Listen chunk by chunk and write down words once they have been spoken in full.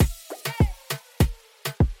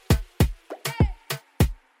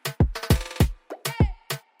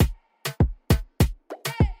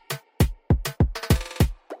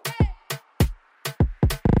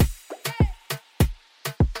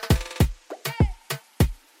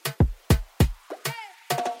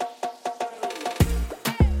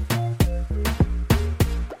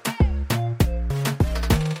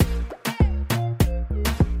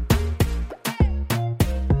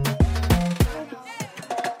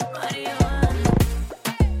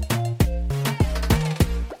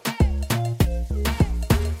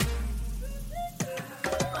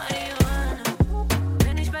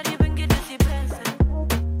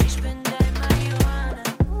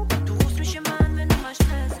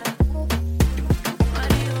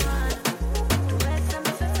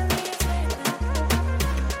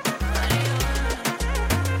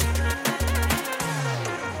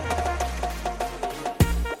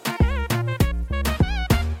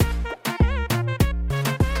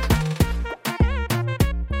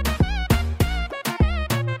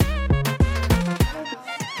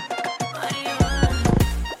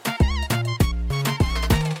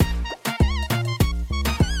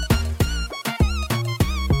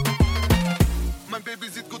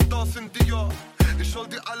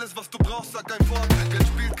sag kein Wort. Geld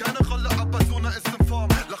spielt keine Rolle, aber Sona ist in Form.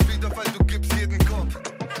 Lach wieder, weil du gibst jeden Kopf.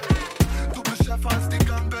 Du bist schärfer als die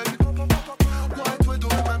Gun, Baby. White Widow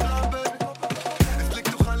in meinem Plan, Baby. Es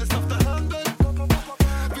liegt doch alles auf der Hand, Baby.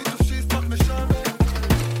 Wie du schießt, mach mich an, Baby.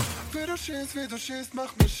 Wie du schießt,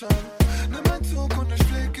 mach mich an. Nimm ein Zug und ich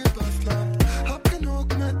flieg übers Land. Hab genug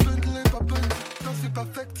mit Bündel über Bündel. Dass wir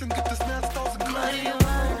perfekt sind, gibt es mehr als